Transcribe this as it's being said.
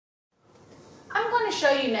to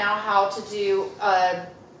show you now how to do a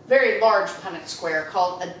very large Punnett Square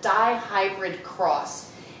called a Dihybrid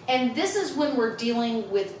Cross. And this is when we're dealing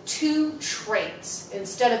with two traits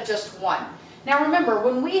instead of just one. Now remember,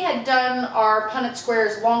 when we had done our Punnett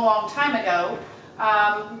Squares long time ago,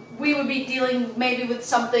 we would be dealing maybe with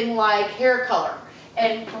something like hair color.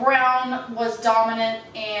 And brown was dominant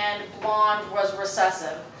and blonde was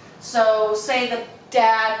recessive. So say the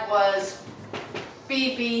dad was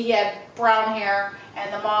BB, he had brown hair,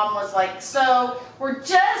 and the mom was like so. We're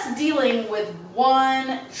just dealing with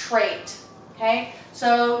one trait, okay?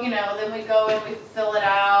 So, you know, then we go and we fill it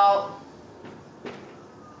out,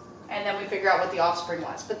 and then we figure out what the offspring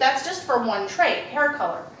was. But that's just for one trait, hair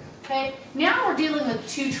color, okay? Now we're dealing with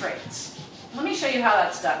two traits. Let me show you how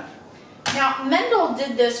that's done. Now, Mendel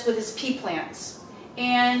did this with his pea plants,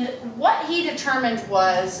 and what he determined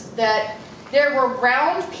was that there were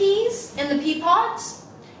round peas in the pea pods,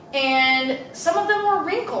 and some of them were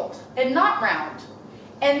wrinkled and not round.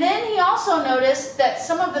 And then he also noticed that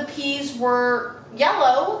some of the peas were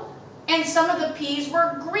yellow and some of the peas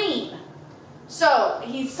were green. So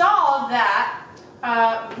he saw that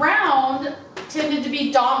round tended to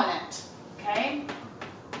be dominant, okay?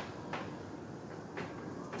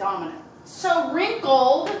 Dominant. So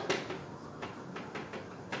wrinkled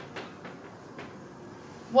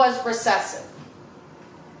was recessive.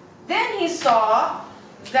 Then he saw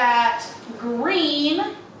that green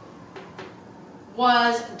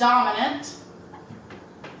was dominant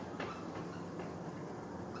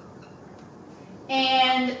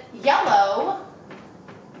and yellow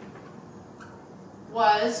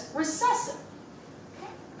was recessive.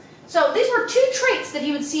 Okay. So these were two traits that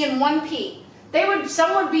he would see in one pea.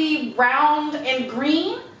 Some would be round and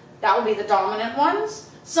green, that would be the dominant ones.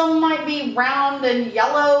 Some might be round and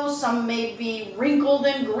yellow, some may be wrinkled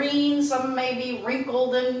and green, some may be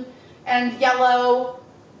wrinkled and yellow.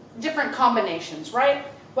 Different combinations, right?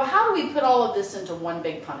 Well, how do we put all of this into one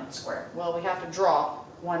big Punnett Square? Well, we have to draw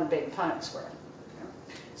one big Punnett Square.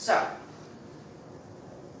 Okay. So,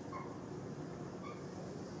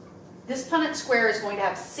 this Punnett Square is going to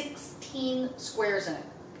have 16 squares in it.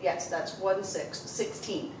 Yes, that's 1, 6,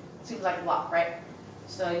 16. Seems like a lot, right?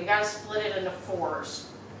 So you got to split it into 4s,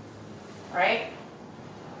 right?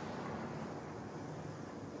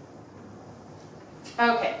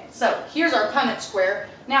 Okay, so here's our Punnett Square.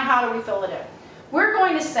 Now how do we fill it in? We're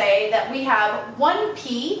going to say that we have one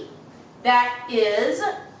pea that is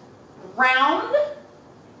round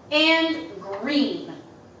and green,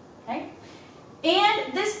 okay?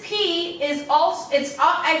 And this pea is also, it's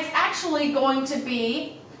actually going to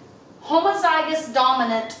be homozygous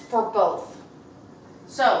dominant for both.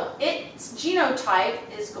 So its genotype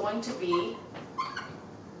is going to be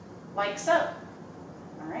like so,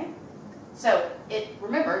 all right? So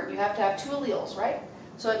remember, you have to have two alleles, right?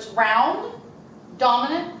 So it's round,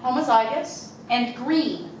 dominant, homozygous, and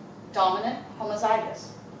green, dominant, homozygous,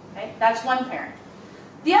 okay? That's one parent.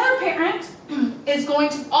 The other parent is going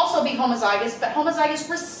to also be homozygous, but homozygous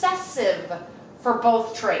recessive for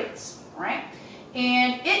both traits, all right?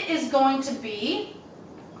 And it is going to be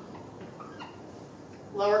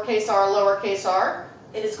lowercase r,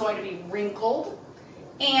 it is going to be wrinkled,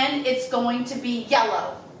 and it's going to be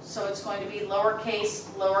yellow. So it's going to be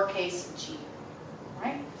lowercase g,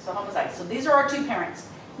 right? So homozygous. So these are our two parents.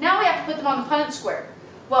 Now we have to put them on the Punnett Square.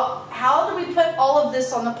 Well, how do we put all of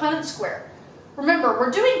this on the Punnett Square? Remember,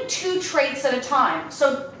 we're doing two traits at a time.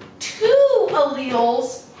 So two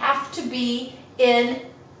alleles have to be in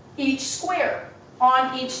each square,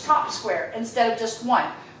 on each top square, instead of just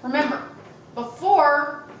one. Remember,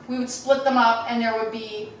 before we would split them up and there would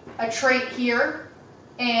be a trait here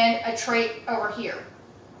and a trait over here,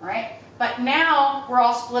 right? But now we're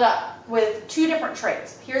all split up with two different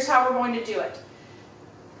traits. Here's how we're going to do it.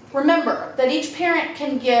 Remember that each parent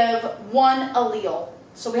can give one allele.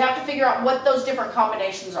 So we have to figure out what those different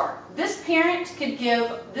combinations are. This parent could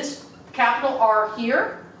give this capital R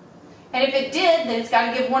here, and if it did, then it's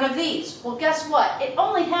got to give one of these. Well, guess what? It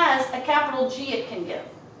only has a capital G it can give.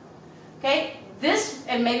 Okay? This,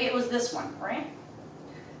 and maybe it was this one, right?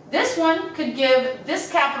 This one could give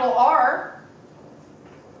this capital R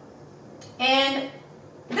and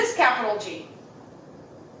this capital G.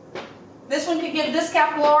 This one could give this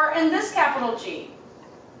capital R and this capital G.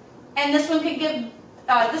 And this one could give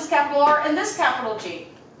this capital R and this capital G.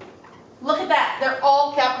 Look at that. They're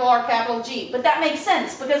all capital R, capital G. But that makes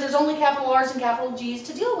sense because there's only capital R's and capital G's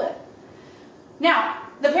to deal with. Now,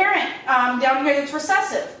 the parent down here that's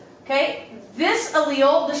recessive. Okay, this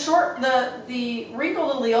allele, the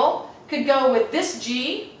wrinkled allele, could go with this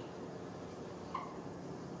G,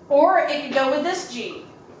 or it could go with this G.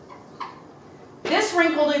 This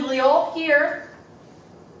wrinkled allele here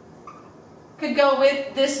could go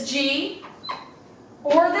with this G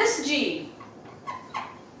or this G.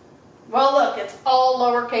 Well, look, it's all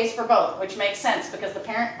lowercase for both, which makes sense because the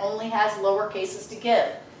parent only has lower cases to give.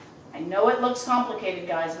 I know it looks complicated,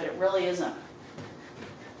 guys, but it really isn't.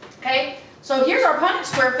 Okay, so here's our Punnett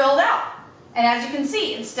square filled out. And as you can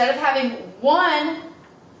see, instead of having one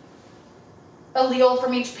allele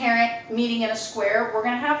from each parent meeting in a square, we're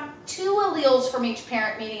going to have two alleles from each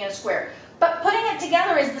parent meeting in a square. But putting it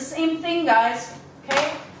together is the same thing, guys.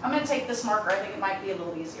 Okay, I'm going to take this marker. I think it might be a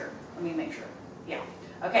little easier. Let me make sure. Yeah.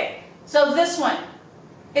 Okay, so this one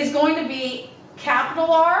is going to be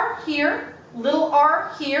capital R here, little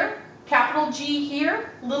r here, capital G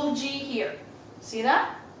here, little g here. See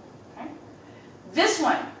that? Okay. This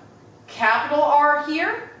one, capital R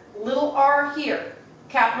here, little r here,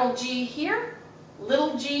 capital G here,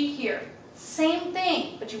 little g here. Same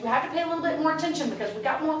thing, but you have to pay a little bit more attention because we've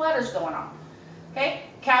got more letters going on. Okay,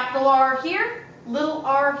 capital R here, little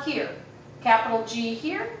r here, capital G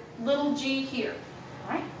here, little g here.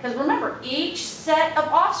 Right? Because remember, each set of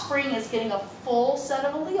offspring is getting a full set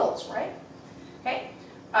of alleles, right? Okay,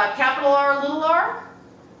 capital R,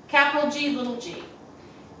 capital G, little g.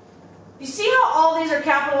 You see how all these are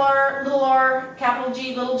capital R, capital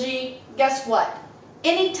G, little g? Guess what?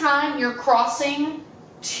 Anytime you're crossing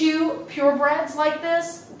two purebreds like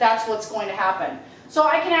this, that's what's going to happen. So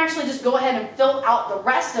I can actually just go ahead and fill out the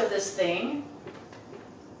rest of this thing.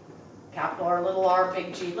 Capital R,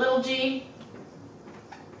 big G, little g.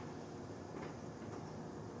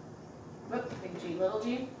 Whoops, big G, little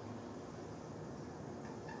g.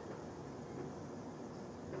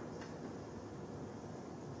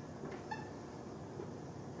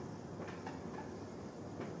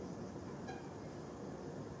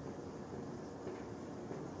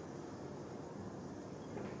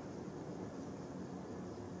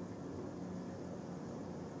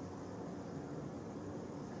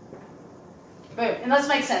 Boom, and let's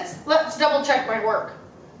make sense. Let's double check my work.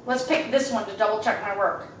 Let's pick this one to double check my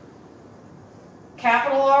work.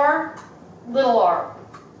 Capital R,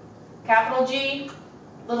 capital G,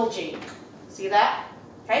 little g. See that?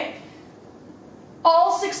 Okay.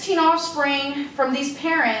 All 16 offspring from these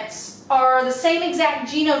parents are the same exact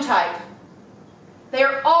genotype.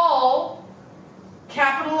 They're all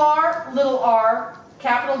capital R,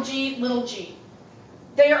 capital G, little g.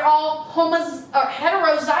 They are all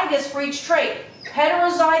heterozygous for each trait.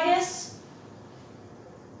 Heterozygous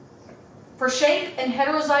for shape and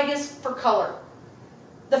heterozygous for color.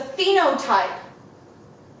 The phenotype,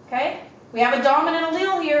 okay? We have a dominant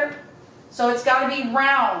allele here, so it's got to be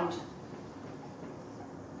round.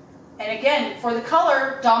 And again, for the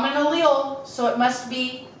color, dominant allele, so it must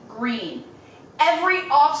be green. Every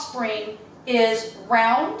offspring is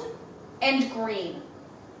round and green,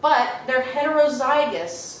 but they're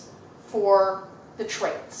heterozygous for the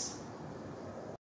traits.